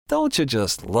Don't you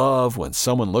just love when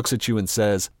someone looks at you and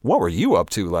says, "What were you up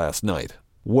to last night?"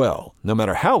 Well, no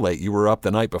matter how late you were up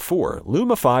the night before,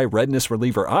 Lumify Redness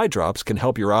Reliever Eye Drops can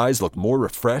help your eyes look more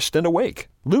refreshed and awake.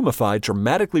 Lumify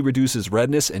dramatically reduces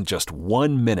redness in just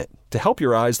 1 minute to help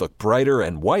your eyes look brighter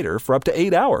and whiter for up to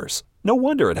 8 hours. No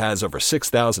wonder it has over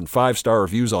 6,000 five-star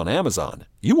reviews on Amazon.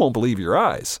 You won't believe your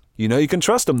eyes. You know you can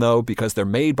trust them, though, because they're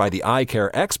made by the eye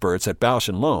care experts at Bausch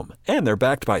 & Lomb, and they're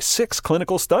backed by 6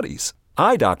 clinical studies.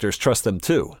 Eye doctors trust them,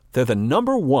 too. They're the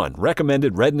 #1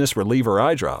 recommended redness reliever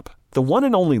eye drop. The one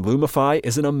and only Lumify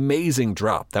is an amazing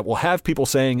drop that will have people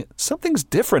saying, "Something's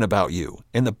different about you,"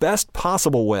 in the best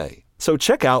possible way. So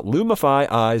check out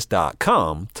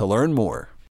LumifyEyes.com to learn more.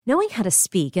 Knowing how to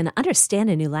speak and understand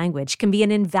a new language can be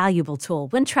an invaluable tool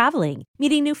when traveling,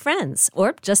 meeting new friends,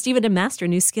 or just even to master a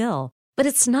new skill. But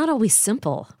it's not always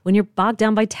simple when you're bogged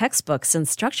down by textbooks and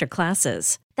structured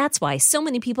classes. That's why so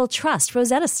many people trust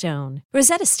Rosetta Stone.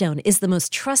 Rosetta Stone is the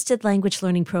most trusted language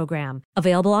learning program,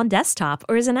 available on desktop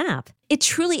or as an app. It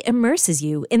truly immerses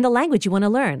you in the language you want to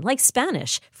learn, like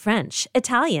Spanish, French,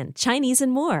 Italian, Chinese,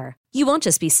 and more. You won't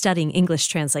just be studying English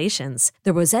translations.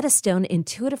 The Rosetta Stone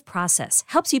intuitive process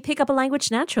helps you pick up a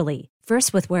language naturally,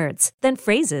 first with words, then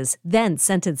phrases, then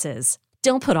sentences.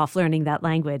 Don't put off learning that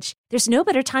language. There's no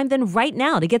better time than right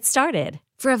now to get started.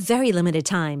 For a very limited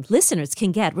time, listeners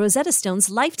can get Rosetta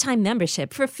Stone's lifetime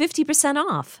membership for 50%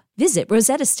 off. Visit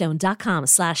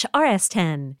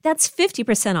rosettastone.com/rs10. That's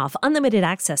 50% off unlimited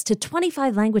access to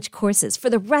 25 language courses for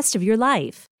the rest of your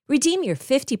life. Redeem your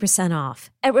 50%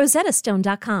 off at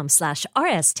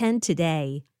rosettastone.com/rs10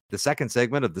 today. The second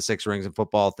segment of the Six Rings and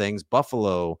Football Things,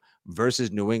 Buffalo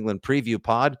versus New England preview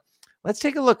pod. Let's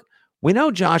take a look. We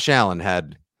know Josh Allen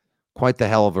had quite the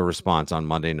hell of a response on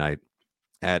Monday night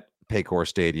at Paycor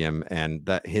Stadium, and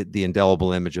that hit the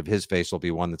indelible image of his face will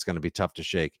be one that's going to be tough to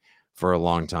shake for a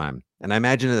long time. And I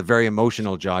imagine that very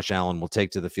emotional Josh Allen will take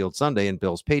to the field Sunday in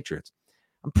Bills Patriots.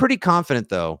 I'm pretty confident,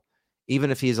 though, even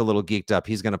if he's a little geeked up,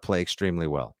 he's going to play extremely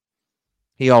well.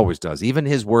 He always does. Even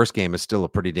his worst game is still a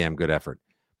pretty damn good effort.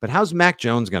 But how's Mac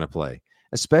Jones going to play?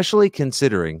 Especially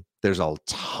considering there's a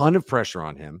ton of pressure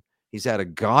on him. He's had a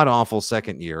god-awful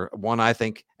second year, one I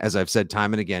think, as I've said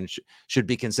time and again, should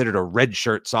be considered a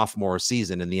redshirt sophomore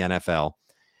season in the NFL.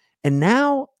 And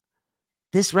now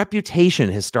this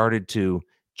reputation has started to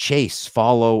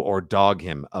follow, or dog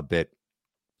him a bit,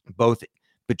 both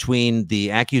between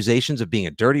the accusations of being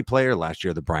a dirty player last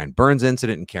year, the Brian Burns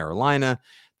incident in Carolina,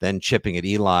 then chipping at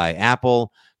Eli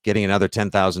Apple, getting another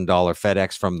 $10,000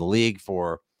 FedEx from the league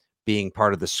for being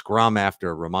part of the scrum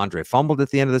after Ramondre fumbled at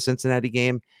the end of the Cincinnati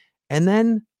game. And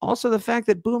then also the fact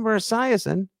that Boomer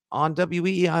Esiason on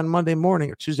WEE on Monday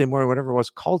morning or Tuesday morning, whatever it was,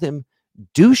 called him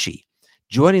douchey,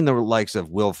 joining the likes of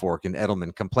Will Fork and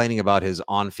Edelman, complaining about his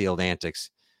on-field antics.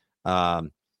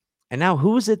 And now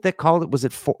who is it that called it? Was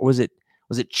it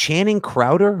Channing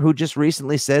Crowder who just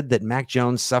recently said that Mac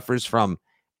Jones suffers from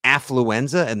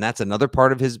affluenza, and that's another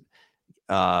part of his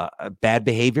bad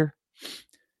behavior?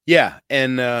 Yeah,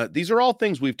 and these are all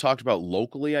things we've talked about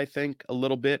locally, I think, a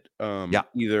little bit,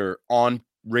 either on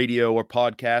radio or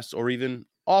podcasts or even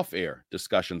off-air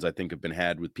discussions I think have been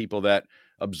had with people that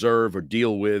observe or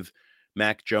deal with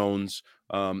Mac Jones.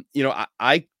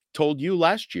 I told you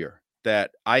last year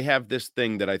that I have this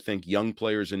thing that I think young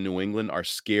players in New England are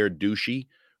scared douchey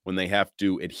when they have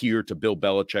to adhere to Bill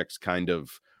Belichick's kind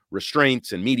of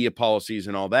restraints and media policies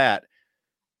and all that.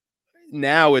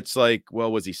 Now it's like,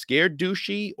 well, was he scared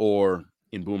douchey? Or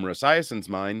in Boomer Esiason's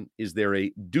mind, is there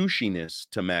a douchiness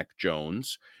to Mac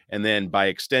Jones? And then by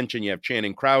extension, you have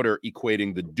Channing Crowder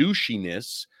equating the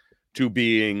douchiness to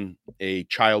being a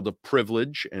child of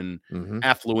privilege and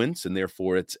affluence, and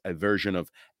therefore it's a version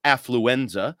of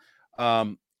affluenza.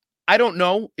 I don't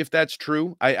know if that's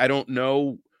true. I don't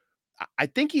know. I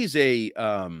think he's I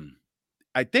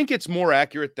think it's more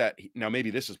accurate that now maybe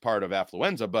this is part of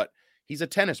affluenza, but he's a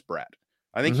tennis brat.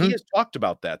 I think he has talked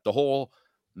about that, the whole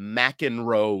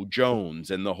McEnroe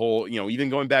Jones and the whole, even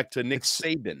going back to Nick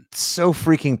Saban. So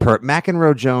freaking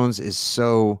McEnroe Jones is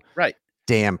so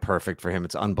damn perfect for him.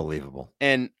 It's unbelievable.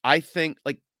 And I think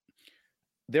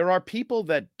there are people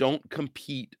that don't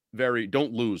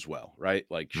lose well, right?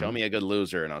 Like, show me a good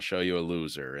loser and I'll show you a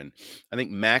loser. And I think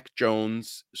Mac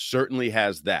Jones certainly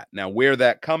has that. Now, where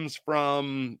that comes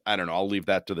from, I don't know. I'll leave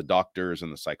that to the doctors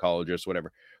and the psychologists,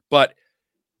 whatever. But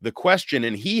the question,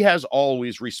 and he has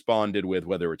always responded with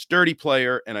whether it's dirty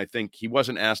player, and I think he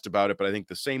wasn't asked about it, but I think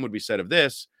the same would be said of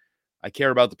this. I care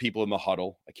about the people in the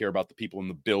huddle. I care about the people in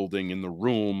the building, in the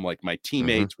room, like my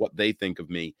teammates, what they think of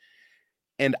me.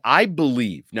 And I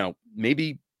believe, now,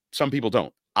 maybe some people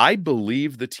don't. I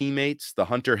believe the teammates, the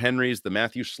Hunter Henrys, the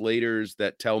Matthew Slaters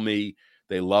that tell me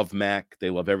they love Mac. They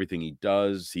love everything he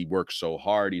does. He works so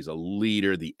hard. He's a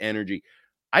leader, the energy.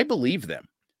 I believe them.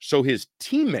 So his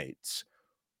teammates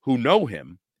who know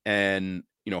him and,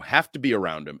 have to be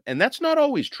around him. And that's not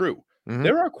always true. Mhm.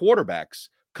 There are quarterbacks,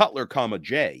 Cutler,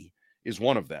 Jay is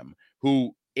one of them,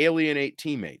 who alienate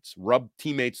teammates, rub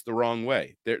teammates the wrong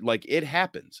way. They're like, it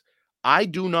happens. I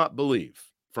do not believe,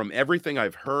 from everything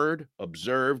I've heard,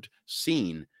 observed,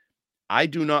 seen, I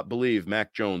do not believe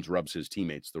Mac Jones rubs his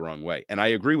teammates the wrong way. And I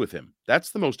agree with him.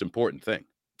 That's the most important thing.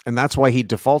 And that's why he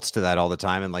defaults to that all the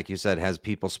time. And like you said, has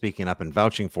people speaking up and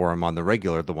vouching for him on the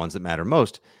regular, the ones that matter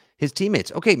most, his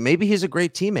teammates. Okay, maybe he's a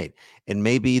great teammate. And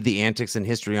maybe the antics and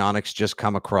histrionics just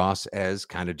come across as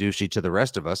kind of douchey to the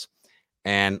rest of us.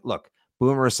 And look,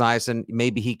 Boomer Esiason,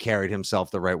 maybe he carried himself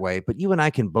the right way. But you and I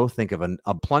can both think of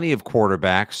a plenty of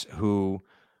quarterbacks who,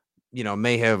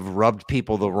 may have rubbed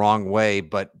people the wrong way,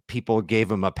 but people gave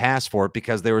him a pass for it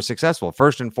because they were successful.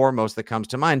 First and foremost that comes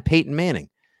to mind, Peyton Manning.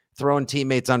 Throwing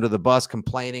teammates under the bus,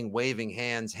 complaining, waving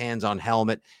hands on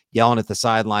helmet, yelling at the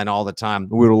sideline all the time.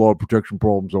 We had a lot of protection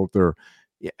problems out there.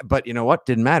 Yeah, but you know what?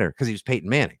 Didn't matter because he was Peyton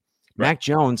Manning. Right. Mac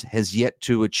Jones has yet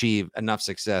to achieve enough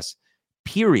success,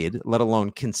 period, let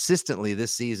alone consistently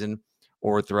this season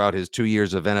or throughout his 2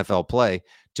 years of NFL play,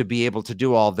 to be able to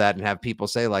do all of that and have people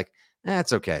say like,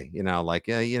 it's okay.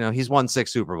 He's won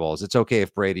 6 Super Bowls. It's okay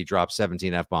if Brady drops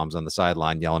 17 F-bombs on the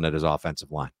sideline yelling at his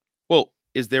offensive line. Well,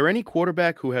 is there any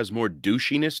quarterback who has more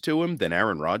douchiness to him than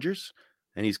Aaron Rodgers?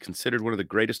 And he's considered one of the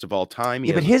greatest of all time.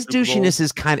 Yeah, but his douchiness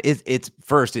is kind of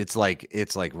it's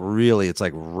like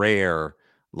rare,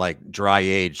 like dry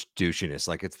aged douchiness.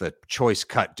 Like it's the choice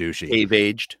cut douchey. Cave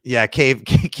aged. Yeah,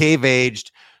 cave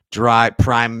aged, dry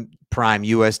prime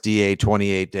USDA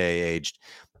 28-day aged.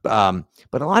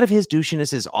 But a lot of his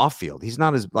douchiness is off field. He's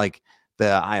not as like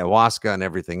the ayahuasca and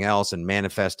everything else and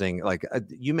manifesting. Like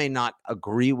you may not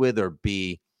agree with or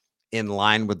be in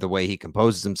line with the way he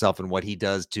composes himself and what he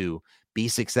does to be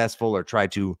successful or try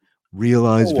to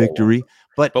realize victory,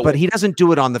 but he doesn't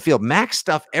do it on the field. Max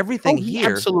stuff, everything he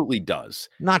here absolutely does.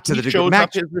 Not to he the degree. Shows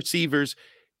up his receivers.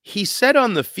 He said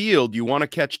on the field, you want to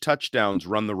catch touchdowns,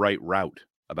 run the right route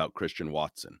about Christian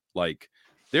Watson. Like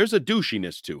there's a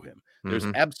douchiness to him. There's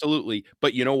absolutely,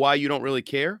 but you know why you don't really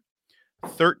care?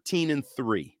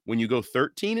 13-3. When you go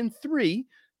 13-3,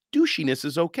 douchiness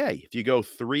is okay. If you go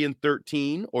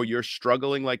 3-13, or you're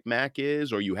struggling like Mac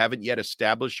is, or you haven't yet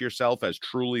established yourself as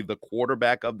truly the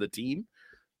quarterback of the team,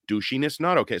 douchiness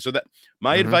not okay. So that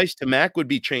my advice to Mac would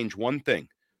be change one thing,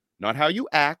 not how you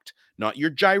act, not your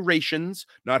gyrations,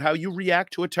 not how you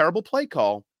react to a terrible play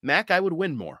call. Mac, I would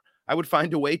win more. I would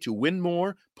find a way to win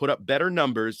more, put up better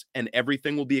numbers, and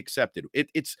everything will be accepted.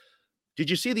 It's. Did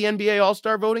you see the NBA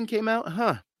All-Star voting came out?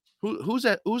 Huh? Who's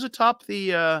atop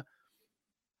the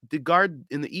guard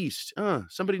in the East?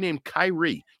 Somebody named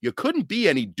Kyrie. You couldn't be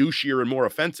any douchier and more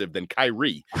offensive than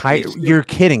Kyrie. You're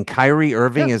kidding. Kyrie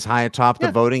Irving is high atop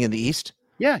the voting in the East?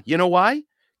 Yeah. You know why?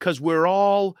 Because we're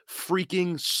all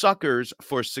freaking suckers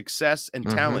for success and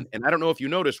talent. And I don't know if you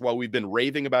noticed, while we've been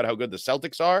raving about how good the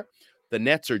Celtics are, the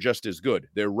Nets are just as good.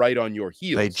 They're right on your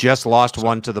heels. They just lost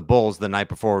one to the Bulls the night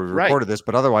before we recorded this,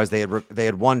 but otherwise they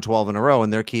had won 12 in a row,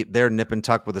 and they're nip and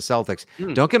tuck with the Celtics.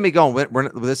 Don't get me going.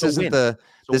 This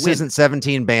isn't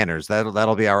 17 banners.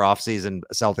 That'll be our off-season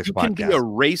Celtics podcast. You can be a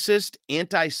racist,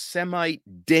 anti-Semite,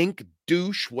 dink,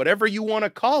 douche, whatever you want to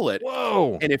call it.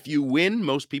 Whoa! And if you win,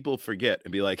 most people forget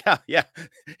and be like, yeah,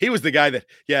 he was the guy that,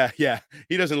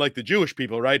 he doesn't like the Jewish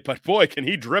people, right? But boy, can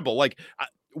he dribble! Like.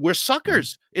 We're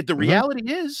suckers. The reality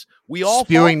is we all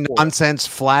spewing nonsense,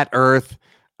 flat earth,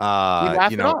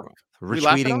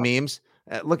 retweeting memes.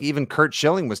 Look, even Curt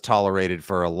Schilling was tolerated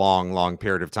for a long, long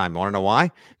period of time. I want to know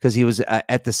why? Because he was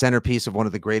at the centerpiece of one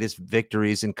of the greatest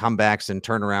victories and comebacks and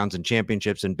turnarounds and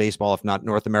championships in baseball, if not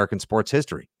North American sports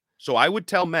history. So I would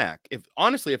tell Mac,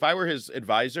 if I were his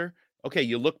advisor, okay,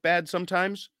 you look bad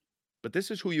sometimes, but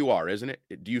this is who you are, isn't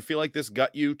it? Do you feel like this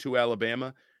got you to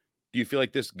Alabama? Do you feel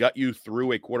like this got you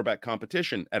through a quarterback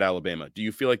competition at Alabama? Do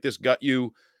you feel like this got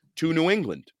you to New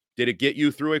England? Did it get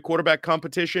you through a quarterback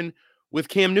competition with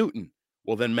Cam Newton?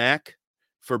 Well, then, Mac,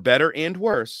 for better and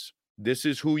worse, this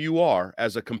is who you are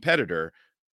as a competitor.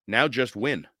 Now just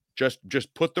win.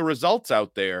 Just put the results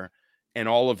out there, and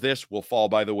all of this will fall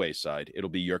by the wayside. It'll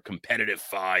be your competitive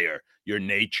fire, your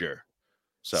nature.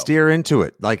 So steer into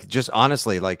it. Like, just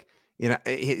honestly, like,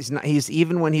 he's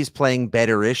even when he's playing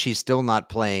better-ish, he's still not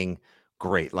playing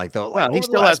great. Like he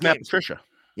still has Matt Patricia.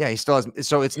 Yeah, he still has.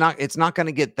 So it's not going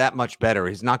to get that much better.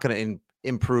 He's not going to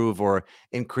improve or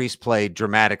increase play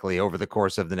dramatically over the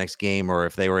course of the next game, or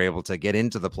if they were able to get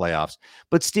into the playoffs.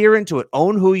 But steer into it.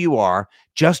 Own who you are.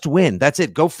 Just win. That's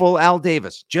it. Go full Al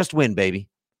Davis. Just win, baby.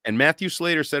 And Matthew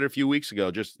Slater said it a few weeks ago,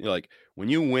 just like when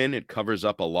you win, it covers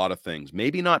up a lot of things.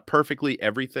 Maybe not perfectly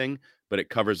everything, but it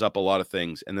covers up a lot of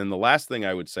things. And then the last thing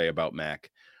I would say about Mac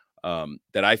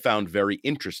that I found very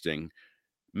interesting,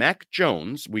 Mac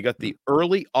Jones, we got the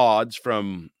early odds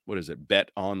from, what is it,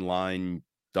 betonline.us.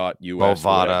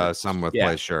 Bovada, some with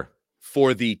play, sure.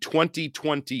 For the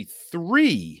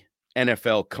 2023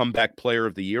 NFL Comeback Player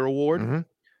of the Year award. Mm-hmm.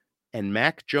 And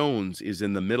Mac Jones is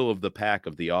in the middle of the pack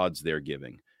of the odds they're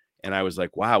giving. And I was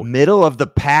like, wow. Middle of the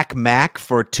pack Mac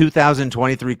for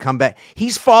 2023 comeback.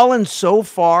 He's fallen so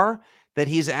far that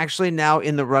he's actually now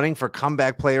in the running for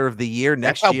Comeback Player of the Year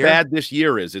next year. That's how bad this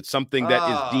year is. It's something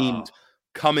that is deemed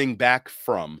coming back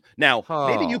from. Now,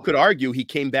 maybe you could argue he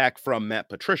came back from Matt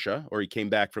Patricia, or he came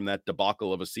back from that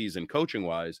debacle of a season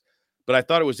coaching-wise. But I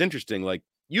thought it was interesting. Like,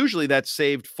 usually that's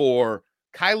saved for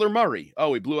Kyler Murray.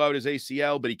 Oh, he blew out his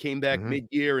ACL, but he came back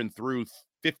mid-year and threw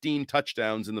 15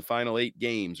 touchdowns in the final 8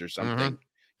 games or something.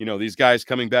 You know, these guys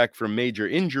coming back from major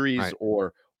injuries,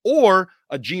 or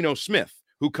a Geno Smith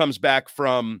who comes back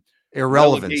from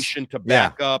relegation to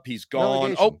back up. He's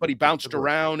gone. Oh, but he bounced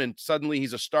around and suddenly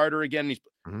he's a starter again. He's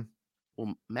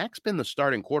well, Mac's been the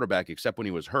starting quarterback except when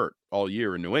he was hurt all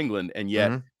year in New England, and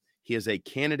yet he is a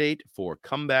candidate for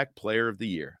Comeback Player of the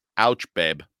Year. Ouch,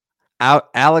 babe.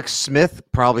 Alex Smith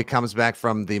probably comes back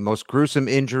from the most gruesome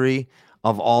injury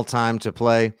of all time to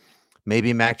play.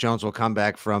 Maybe Mac Jones will come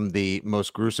back from the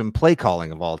most gruesome play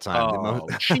calling of all time. Oh,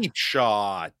 cheap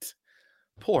shot.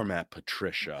 Poor Matt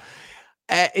Patricia.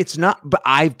 It's not, but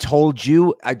I've told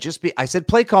you, I said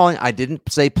play calling. I didn't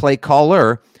say play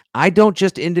caller. I don't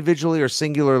just individually or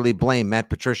singularly blame Matt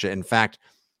Patricia. In fact,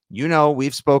 you know,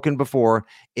 we've spoken before.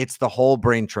 It's the whole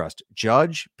brain trust.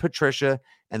 Judge, Patricia,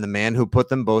 and the man who put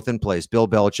them both in place, Bill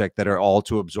Belichick, that are all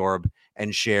to absorb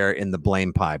and share in the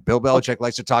blame pie. Bill Belichick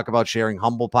likes to talk about sharing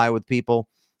humble pie with people.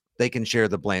 They can share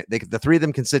the blame. The three of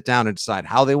them can sit down and decide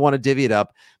how they want to divvy it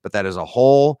up, but that is a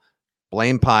whole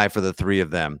blame pie for the three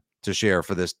of them to share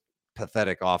for this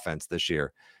pathetic offense this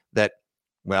year that,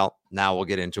 well, now we'll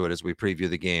get into it as we preview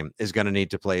the game, is going to need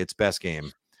to play its best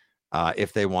game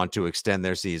if they want to extend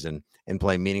their season and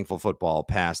play meaningful football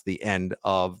past the end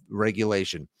of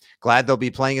regulation. Glad they'll be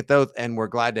playing it, though, and we're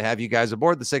glad to have you guys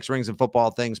aboard the Six Rings and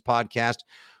Football Things podcast.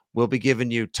 We'll be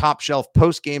giving you top shelf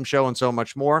post-game show and so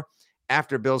much more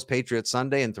after Bills Patriots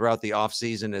Sunday and throughout the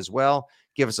offseason as well.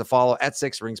 Give us a follow at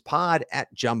Six Rings Pod,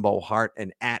 at Jumbo Hart,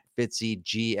 and at Fitzy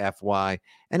GFY.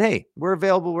 And hey, we're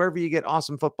available wherever you get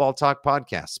awesome football talk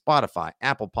podcasts: Spotify,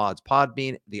 Apple Pods,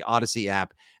 Podbean, the Odyssey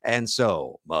app, and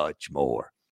so much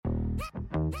more.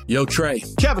 Yo, Trey.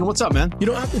 Kevin, what's up, man? You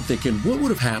know, I've been thinking, what would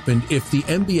have happened if the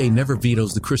NBA never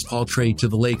vetoes the Chris Paul trade to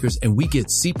the Lakers and we get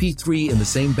CP3 in the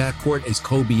same backcourt as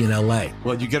Kobe in LA?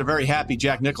 Well, you get a very happy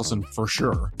Jack Nicholson for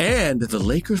sure. And the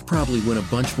Lakers probably win a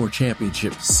bunch more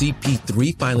championships.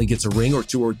 CP3 finally gets a ring or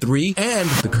 2 or 3, and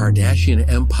the Kardashian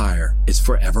empire is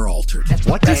forever altered.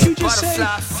 What did you just say?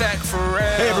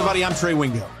 Hey, everybody, I'm Trey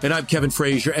Wingo. And I'm Kevin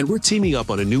Frazier, and we're teaming up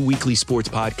on a new weekly sports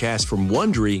podcast from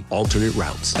Wondery, Alternate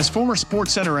Routes. As former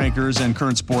Sports Center anchors and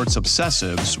current sports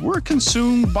obsessives, we're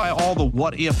consumed by all the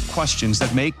what-if questions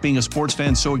that make being a sports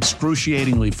fan so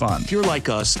excruciatingly fun. If you're like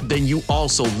us, then you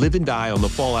also live and die on the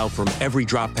fallout from every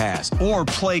drop pass. Or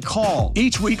play call.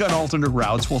 Each week on Alternate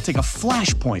Routes, we'll take a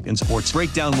flashpoint in sports,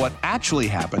 break down what actually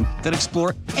happened, then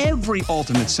explore every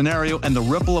alternate scenario and the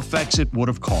ripple effects it would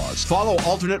have caused. Follow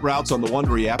Alternate Routes on the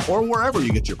Wondery app or wherever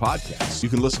you get your podcasts. You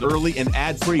can listen early and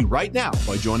ad-free right now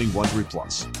by joining Wondery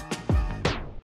Plus.